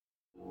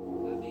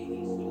You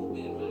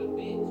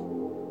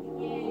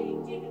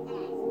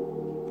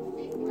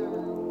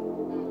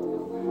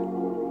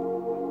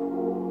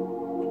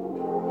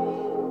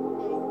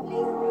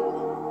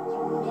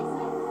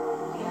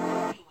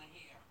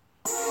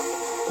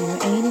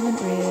ain't even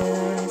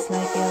real, it's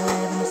like you're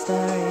living a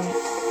story.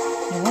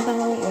 You want the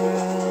whole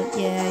world,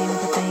 yeah, you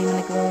want the fame and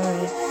the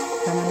glory.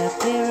 Climbing up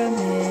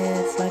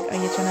pyramids, like are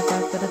you trying to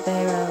fuck with a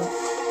pharaoh?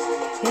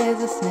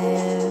 Here's a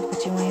sniff,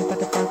 but you ain't about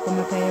to fuck with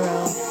my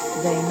payroll.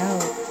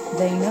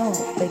 They know,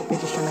 fake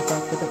bitches trying to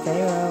fuck with a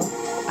pharaoh.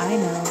 I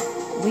know,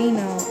 we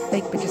know,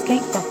 fake bitches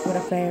can't fuck with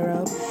a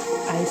pharaoh.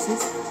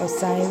 Isis,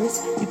 Osiris,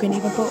 you can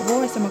even put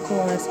Horus in my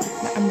chorus.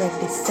 Now I'm ready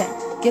to set,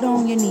 get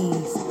on your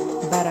knees,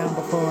 bow down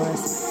before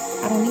us.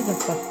 I don't even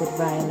fuck with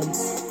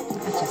violence,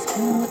 I just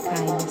kill 'em with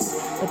kindness.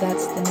 But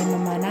that's the name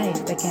of my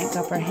knife, they can't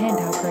comprehend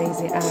how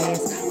crazy I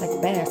is.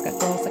 Like bass, got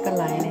claws like a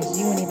lioness,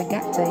 you ain't even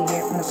got to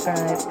hear from the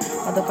skies.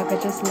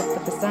 Motherfucker, just look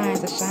at the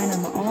signs, I shine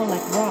them all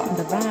like raw and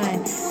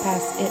divine.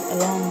 Pass it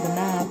along the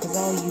Nile, cause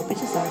all you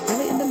bitches are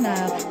really in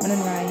denial.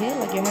 Running right here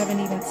like you haven't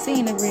even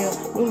seen a real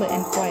ruler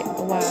in quite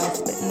a while.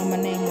 Spitting on my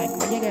name like,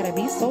 why you gotta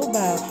be so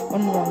vile?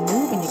 One wrong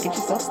move and you get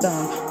yourself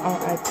stung.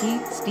 R.I.P.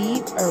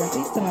 Steve Irwin,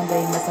 please tell them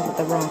they messing with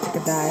the wrong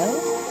crocodile.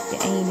 You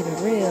ain't even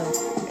real,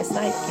 it's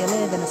like you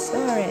live in a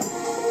story.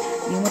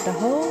 You want the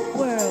whole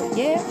world,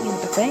 yeah, you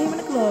want the fame and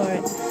the glory.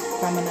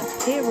 Climbing up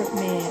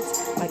pyramids,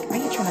 like are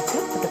you trying to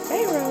fuck with the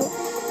pharaoh?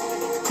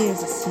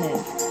 Here's a sniff,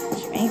 but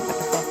you ain't about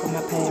to fuck with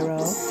my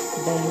payroll.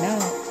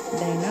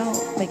 They know,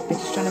 fake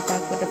bitches trying to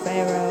fuck with the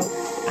pharaoh.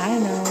 I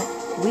know,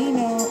 we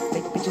know,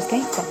 fake bitches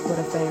can't fuck with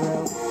a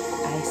pharaoh.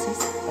 Isis,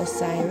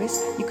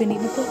 Osiris, you can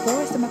even put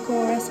Horus in my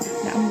chorus.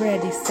 Now I'm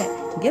ready, set,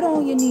 get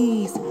on your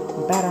knees,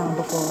 bow down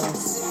before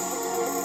us.